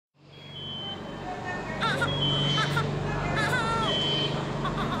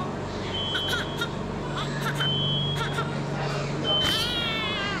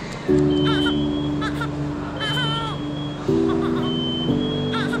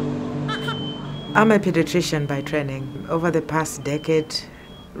I'm a pediatrician by training. Over the past decade,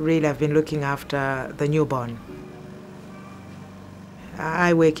 really, I've been looking after the newborn.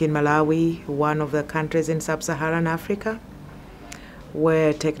 I work in Malawi, one of the countries in sub-Saharan Africa,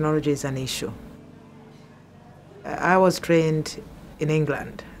 where technology is an issue. I was trained in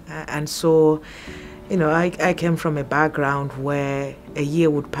England, and so, I came from a background where a year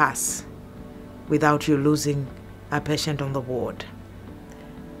would pass without you losing a patient on the ward.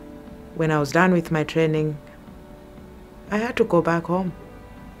 When I was done with my training, I had to go back home.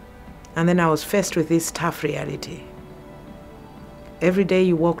 And then I was faced with this tough reality. Every day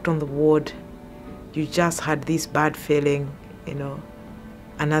you walked on the ward, you just had this bad feeling,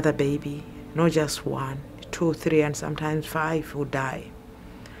 another baby, not just one, 2, 3, and sometimes 5 would die.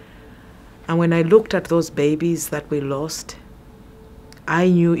 And when I looked at those babies that we lost, I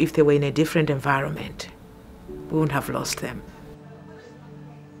knew if they were in a different environment, we wouldn't have lost them.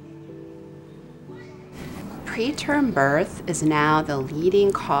 Preterm birth is now the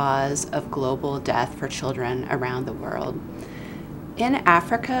leading cause of global death for children around the world. In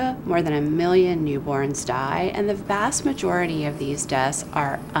Africa, more than 1 million newborns die, and the vast majority of these deaths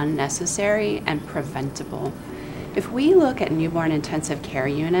are unnecessary and preventable. If we look at newborn intensive care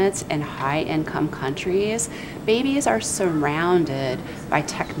units in high-income countries, babies are surrounded by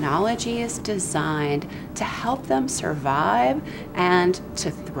technologies designed to help them survive and to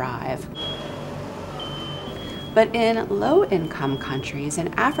thrive. But in low-income countries, in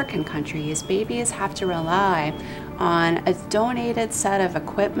African countries, babies have to rely on a donated set of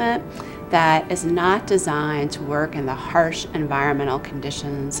equipment that is not designed to work in the harsh environmental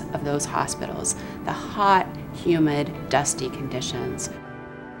conditions of those hospitals, the hot, humid, dusty conditions.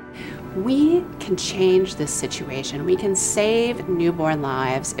 We can change this situation. We can save newborn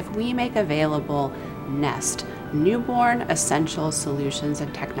lives if we make available NEST, Newborn Essential Solutions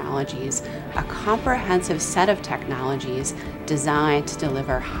and Technologies, a comprehensive set of technologies designed to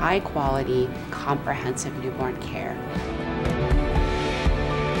deliver high-quality, comprehensive newborn care.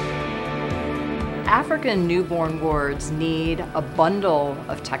 African newborn wards need a bundle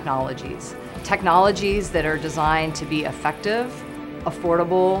of technologies. Technologies that are designed to be effective,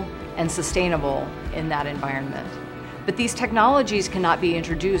 affordable, and sustainable in that environment. But these technologies cannot be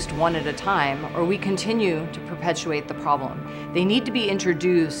introduced one at a time, or we continue to perpetuate the problem. They need to be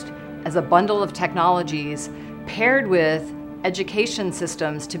introduced as a bundle of technologies paired with education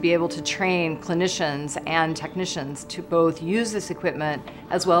systems to be able to train clinicians and technicians to both use this equipment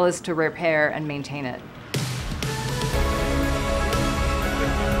as well as to repair and maintain it.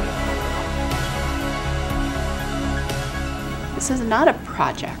 This is not a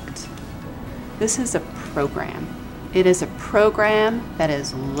project. This is a program. It is a program that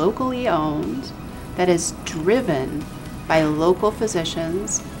is locally owned, that is driven by local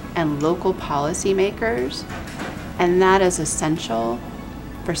physicians and local policymakers, and that is essential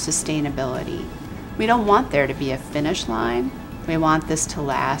for sustainability. We don't want there to be a finish line. We want this to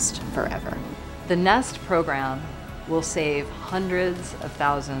last forever. The NEST program will save hundreds of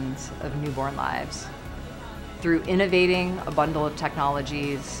thousands of newborn lives through innovating a bundle of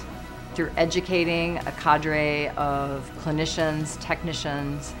technologies, through educating a cadre of clinicians,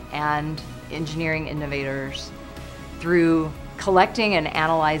 technicians, and engineering innovators, through collecting and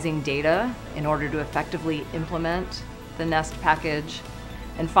analyzing data in order to effectively implement the NEST package,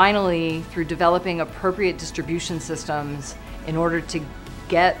 and finally, through developing appropriate distribution systems in order to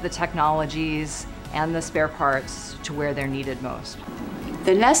get the technologies and the spare parts to where they're needed most.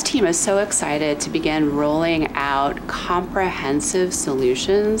 The NEST team is so excited to begin rolling out comprehensive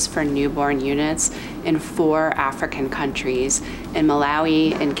solutions for newborn units in 4 African countries, in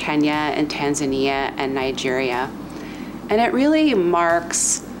Malawi, in Kenya, in Tanzania, and Nigeria. And it really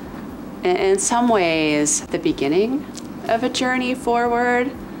marks, in some ways, the beginning of a journey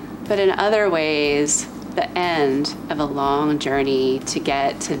forward, but in other ways, the end of a long journey to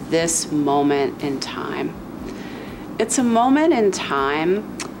get to this moment in time. It's a moment in time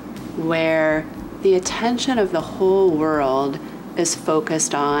where the attention of the whole world is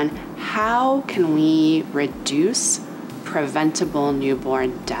focused on how can we reduce preventable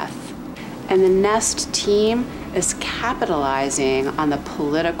newborn death. And the NEST team is capitalizing on the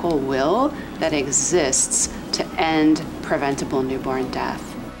political will that exists to end preventable newborn death.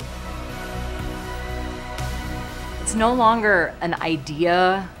 It's no longer an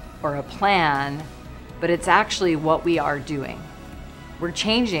idea or a plan, but it's actually what we are doing. We're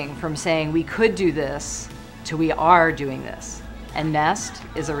changing from saying we could do this to we are doing this, and NEST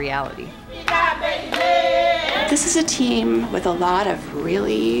is a reality. This is a team with a lot of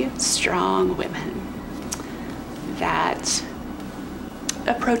really strong women that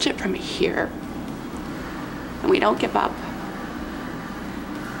approach it from here. and we don't give up.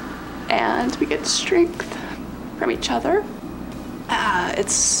 And we get strength from each other.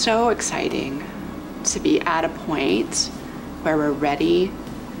 It's so exciting to be at a point where we're ready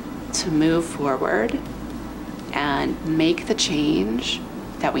to move forward and make the change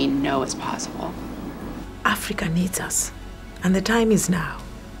that we know is possible. Africa needs us, and the time is now.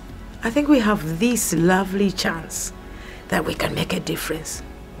 I think we have this lovely chance that we can make a difference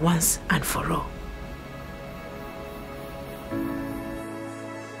once and for all.